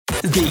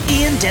The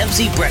Ian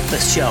Dempsey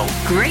Breakfast Show.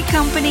 Great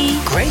company,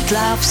 Great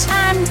laughs.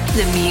 and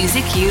the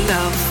music you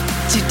love.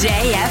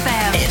 Today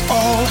FM. It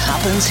all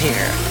happens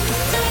here.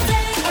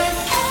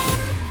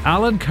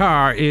 Alan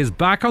Carr is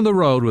back on the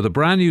road with a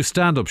brand new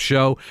stand-up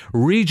show,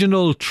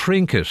 Regional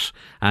Trinket,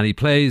 and he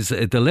plays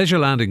at the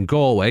Leisureland in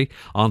Galway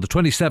on the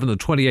 27th and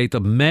 28th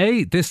of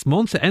May this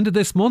month, end of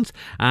this month,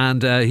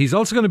 and he's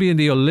also going to be in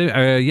the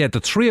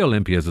Three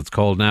Olympias, it's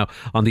called now,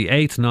 on the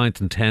 8th, 9th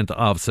and 10th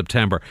of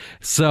September.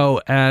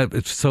 So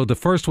the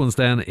first one's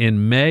then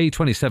in May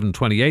 27th,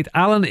 28th.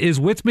 Alan is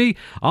with me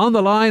on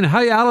the line.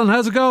 Hi Alan,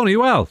 how's it going? Are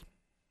you well?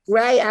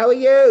 Great, how are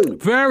you?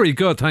 Very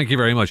good, thank you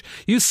very much.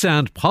 You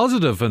sound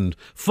positive and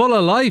full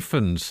of life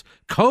and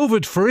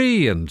COVID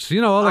free and,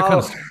 you know, all that kind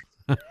of stuff.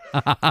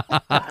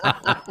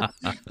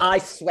 I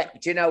swear,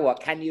 do you know what?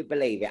 Can you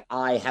believe it?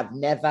 I have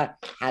never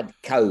had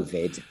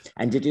COVID.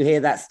 And did you hear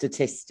that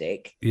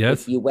statistic?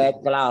 Yes. If you wear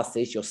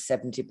glasses, you're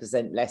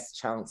 70% less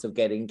chance of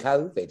getting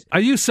COVID.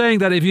 Are you saying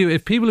that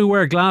if people who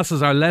wear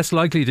glasses are less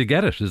likely to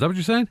get it? Is that what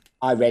you're saying?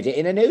 I read it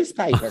in a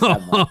newspaper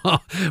somewhere.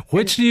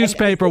 Which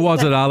newspaper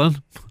was it,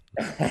 Alan?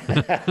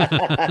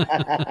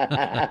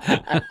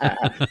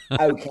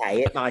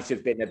 Okay, it might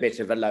have been a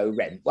bit of a low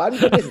rent one,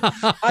 but listen,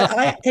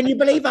 can you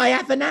believe I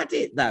haven't had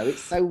it though?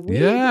 It's so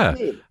weird. Yeah,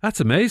 isn't it? that's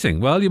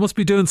amazing. Well, you must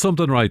be doing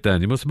something right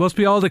then. You must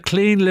be all the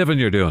clean living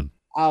you're doing.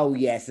 Oh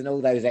yes, and all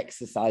those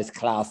exercise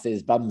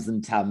classes, bums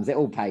and tums, it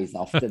all pays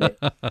off, doesn't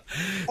it?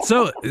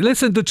 So,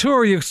 listen, the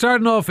tour, you're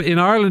starting off in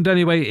Ireland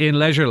anyway, in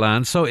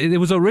Leisureland. So it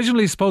was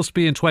originally supposed to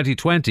be in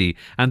 2020,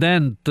 and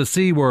then the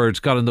C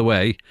word got in the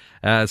way.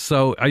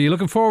 So are you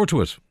looking forward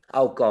to it?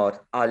 Oh God,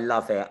 I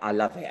love it.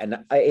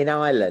 And in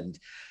Ireland,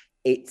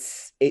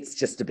 it's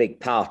just a big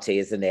party,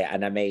 isn't it?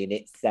 And I mean,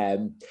 it's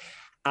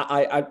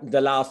I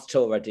the last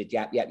tour I did,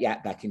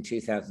 Yap back in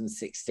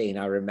 2016.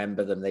 I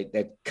remember them.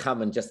 They'd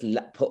come and just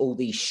put all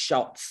these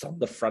shots on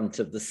the front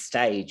of the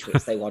stage,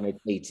 which they wanted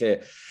me to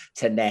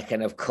neck.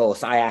 And of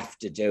course, I have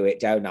to do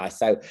it, don't I?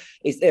 So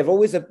they're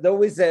always a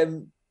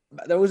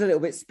little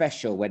bit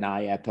special when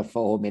I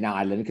perform in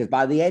Ireland, because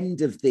by the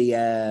end of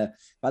the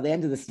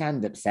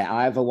stand-up set,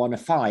 I either want a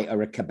fight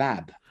or a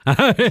kebab.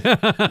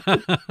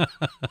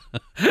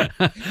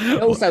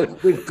 Also,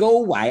 with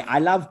Galway, I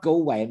love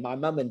Galway, and my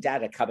mum and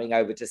dad are coming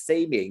over to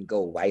see me in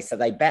Galway, so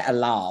they better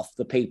laugh,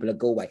 the people of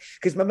Galway,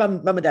 because my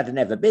mum and dad have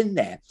never been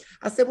there.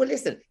 I said, well,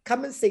 listen,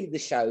 come and see the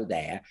show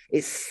there.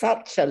 It's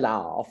such a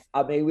laugh.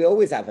 I mean, we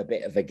always have a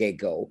bit of a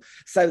giggle,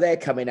 so they're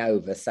coming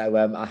over. So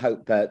I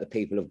hope the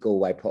people of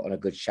Galway put on a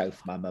good show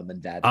for my mum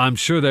and dad. I'm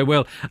sure they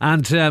will.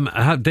 And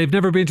they've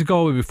never been to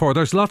Galway before.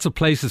 There's lots of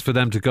places for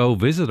them to go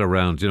visit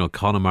around, you know,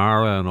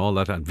 Connemara and all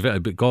that.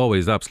 Galway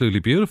is absolutely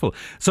beautiful.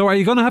 So are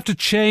you going to have to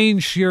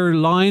change your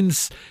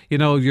lines, you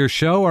know, your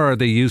show, or are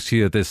they used to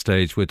you at this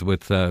stage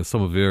with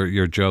some of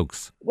your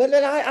jokes? Well,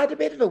 I had a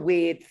bit of a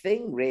weird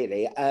thing,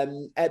 really,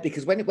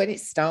 because when it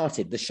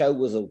started, the show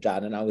was all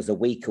done and I was a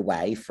week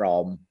away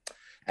from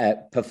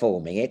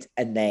performing it,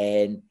 and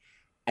then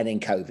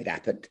COVID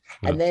happened,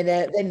 and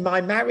then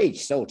my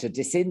marriage sort of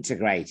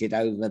disintegrated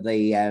over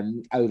the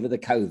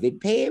COVID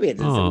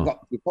period, and so we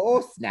got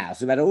divorced now.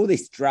 So we had all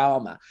this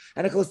drama,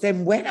 and of course,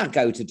 then when I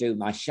go to do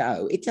my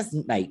show, it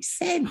doesn't make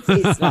sense.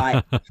 It's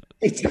like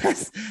it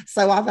just.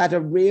 So I've had a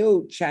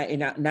real chat.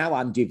 Now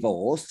I'm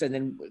divorced, and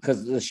then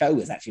because the show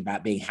was actually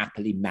about being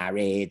happily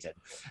married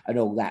and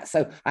all that,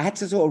 so I had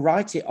to sort of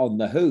write it on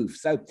the hoof.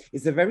 So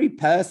it's a very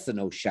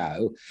personal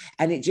show,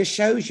 and it just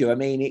shows you. I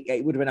mean,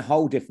 it would have been a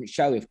whole different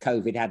show if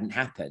COVID hadn't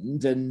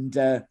happened.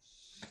 And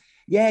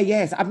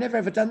yes, I've never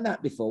ever done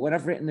that before. When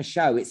I've written a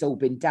show, it's all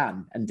been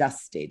done and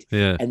dusted.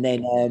 Yeah. And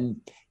then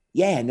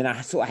and then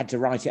I sort of had to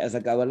write it as I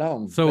go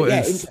along. So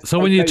so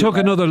when you took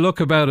another look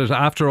about it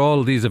after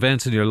all these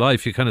events in your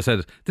life, you kind of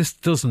said, this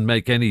doesn't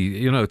make any,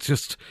 you know, it's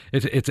just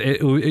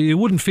you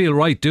wouldn't feel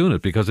right doing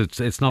it, because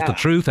it's not the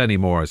truth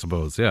anymore, I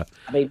suppose. Yeah.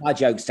 I mean, my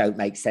jokes don't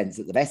make sense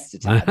at the best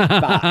of times,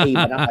 but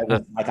even I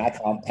was like, I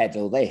can't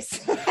peddle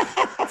this.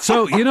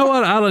 So, you know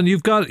what, Alan,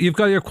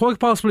 you're quite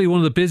possibly one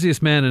of the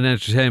busiest men in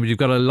entertainment. You've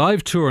got a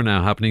live tour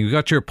now happening. You've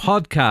got your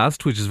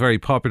podcast, which is very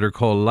popular,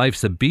 called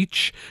Life's a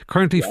Beach.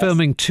 Currently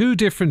filming 2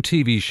 different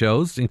TV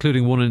shows,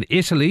 including one in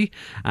Italy,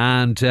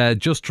 and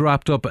just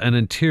wrapped up an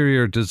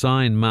interior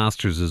design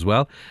masters as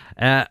well.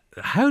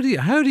 How do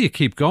you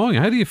keep going?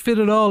 How do you fit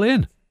it all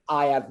in?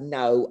 I have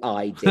no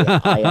idea.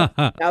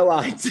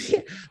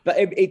 But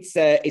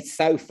it's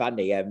so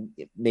funny.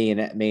 Me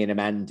and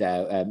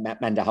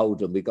Amanda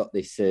Holden, we got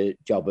this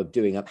job of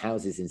doing up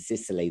houses in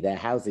Sicily. They're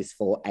houses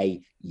for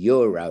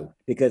 €1,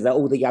 because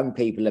all the young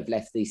people have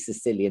left these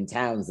Sicilian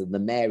towns, and the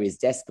mayor is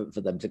desperate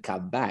for them to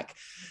come back.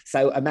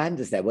 So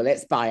Amanda said, well,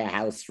 let's buy a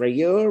house for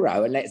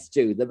 €1 and let's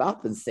do them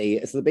up and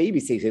see. So the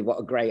BBC said, what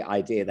a great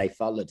idea. They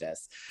followed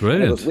us.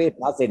 Brilliant. We're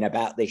buzzing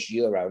about this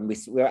euro, and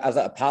I was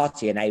at a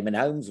party and Eamon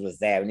Holmes was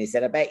there, and he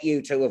said, I bet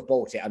you two have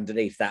bought it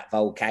underneath that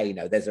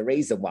volcano. There's a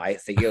reason why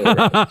it's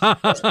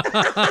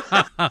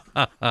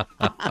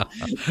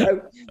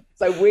 €1.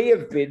 So we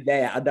have been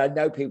there, and I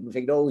know people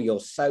think, oh, you're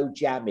so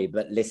jammy.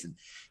 But listen,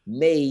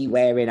 me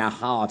wearing a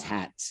hard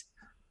hat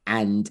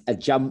and a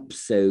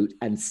jumpsuit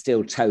and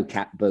steel toe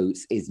cap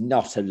boots is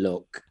not a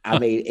look. I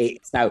mean,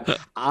 so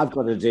I've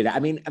got to do that. I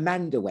mean,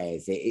 Amanda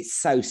wears it. It's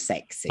so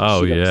sexy.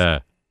 Oh, yeah.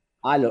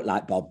 I look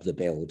like Bob the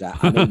Builder.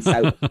 I mean,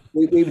 so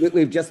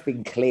we've just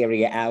been clearing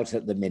it out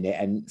at the minute,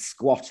 and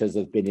squatters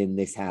have been in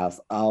this house.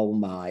 Oh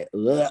my!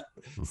 Ugh.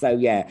 So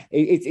yeah,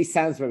 it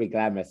sounds very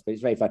glamorous, but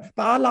it's very fun.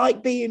 But I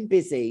like being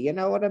busy. You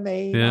know what I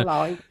mean? Yeah. I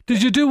like.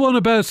 Did you do one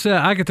about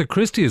Agatha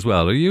Christie as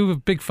well? Are you a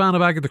big fan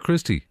of Agatha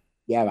Christie?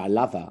 Yeah, I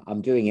love her.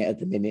 I'm doing it at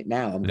the minute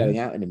now. I'm going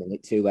out in a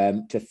minute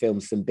to film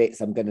some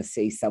bits. I'm going to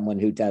see someone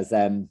who does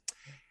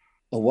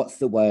what's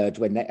the word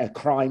when a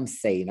crime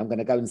scene? I'm going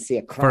to go and see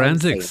a crime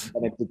forensics. Scene.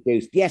 I'm going to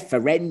produce,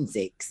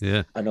 forensics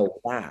and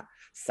all that.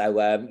 So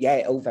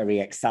all very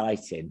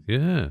exciting.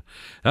 Yeah,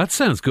 that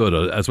sounds good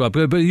as well.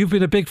 But you've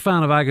been a big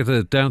fan of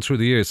Agatha down through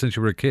the years since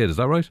you were a kid. Is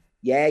that right?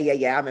 Yeah.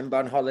 I remember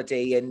on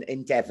holiday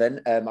in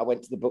Devon. I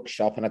went to the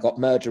bookshop and I got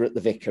Murder at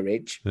the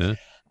Vicarage. Yeah.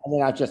 And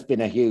then I've just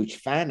been a huge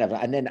fan of it.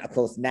 And then, of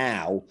course,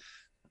 now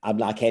I'm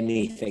like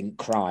anything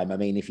crime. I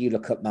mean, if you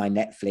look at my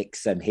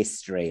Netflix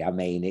history, I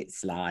mean,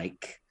 it's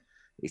like...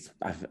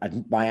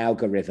 my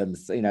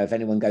algorithms, you know, if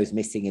anyone goes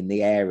missing in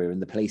the area and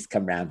the police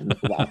come round and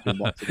look at what I've been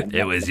watching.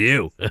 It was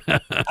you.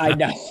 I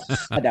know.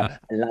 I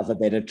love a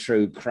bit of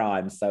true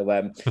crime. So,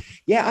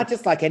 I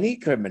just like any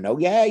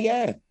criminal.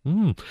 Yeah.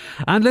 Mm.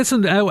 And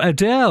listen,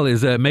 Adele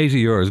is a mate of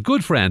yours,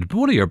 good friend,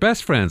 one of your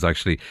best friends,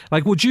 actually.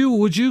 Like, would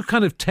you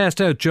kind of test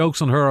out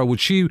jokes on her, or would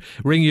she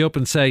ring you up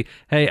and say,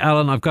 "Hey,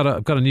 Alan, I've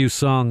got a new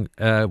song.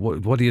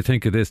 What do you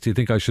think of this? Do you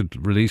think I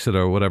should release it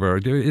or whatever?"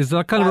 Is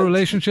that kind of a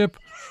relationship?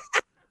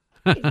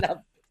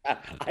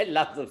 I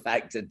love the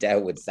fact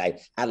Adele would say,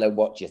 "Alan,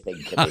 what do you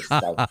think of this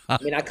song?" I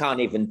mean, I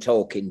can't even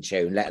talk in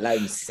tune, let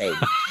alone sing.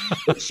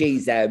 But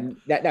she's I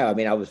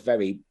was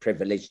very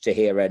privileged to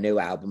hear her new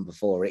album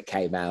before it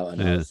came out,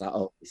 and I was like,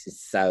 "Oh, this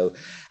is so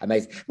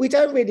amazing." We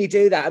don't really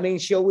do that. I mean,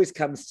 she always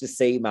comes to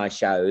see my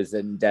shows,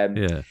 and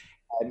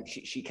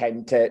she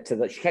came to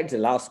the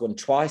last one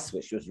twice,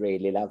 which was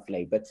really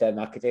lovely. But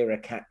I could hear her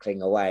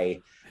cackling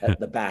away at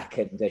the back,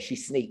 and she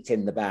sneaked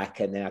in the back,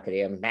 and then I could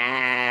hear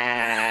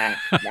nah,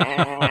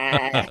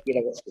 nah. You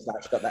know what she's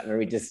like? She's got that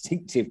very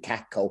distinctive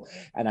cackle,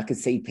 and I could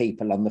see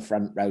people on the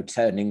front row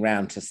turning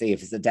round to see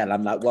if it's Adele.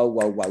 I'm like,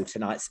 whoa!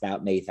 Tonight's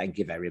about me. Thank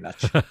you very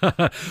much.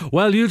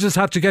 Well, you just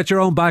have to get your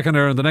own back on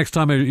her, and the next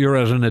time you're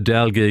at an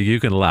Adele gig,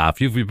 you can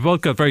laugh. You've both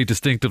got very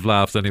distinctive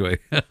laughs, anyway.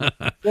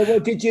 well,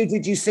 did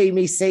you see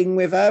me sing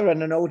with her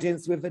and an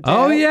audience with Adele?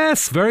 Oh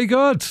yes, very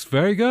good,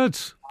 very good.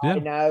 Yeah. I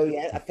know,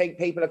 yeah. I think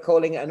people are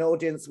calling it an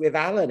audience with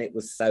Alan. It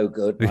was so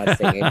good, my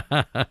singing.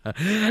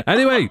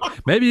 Anyway,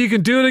 maybe you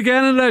can do it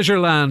again in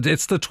Leisureland.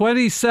 It's the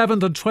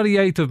 27th and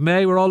 28th of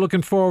May. We're all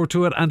looking forward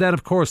to it. And then,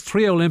 of course,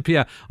 3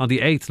 Olympia on the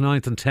 8th,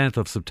 9th and 10th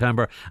of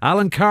September.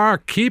 Alan Carr,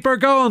 keep her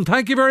going.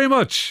 Thank you very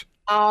much.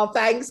 Oh,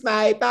 thanks,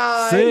 mate.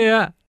 Bye. See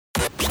ya.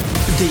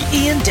 The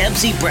Ian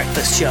Dempsey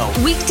Breakfast Show.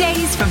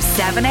 Weekdays from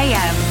 7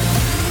 a.m.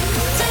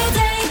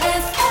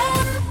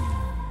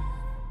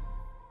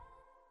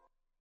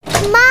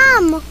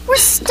 Mom, we're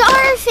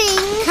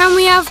starving. Can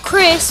we have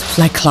crisps?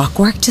 Like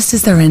clockwork, just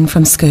as they're in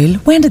from school.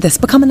 When did this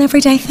become an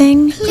everyday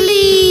thing?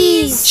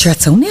 Please. Sure,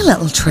 it's only a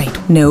little treat.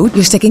 No,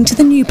 you're sticking to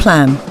the new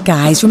plan.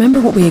 Guys,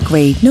 remember what we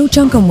agreed. No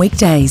junk on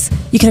weekdays.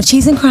 You can have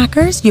cheese and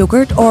crackers,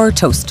 yoghurt or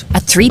toast.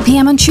 At 3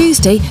 p.m. on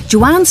Tuesday,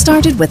 Joanne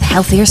started with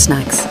healthier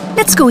snacks.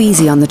 Let's go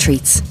easy on the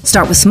treats.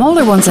 Start with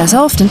smaller ones less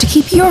often to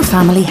keep your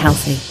family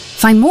healthy.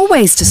 Find more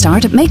ways to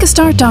start at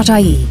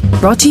makeastart.ie.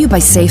 Brought to you by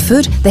Safe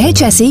Food, the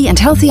HSE and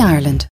Healthy Ireland.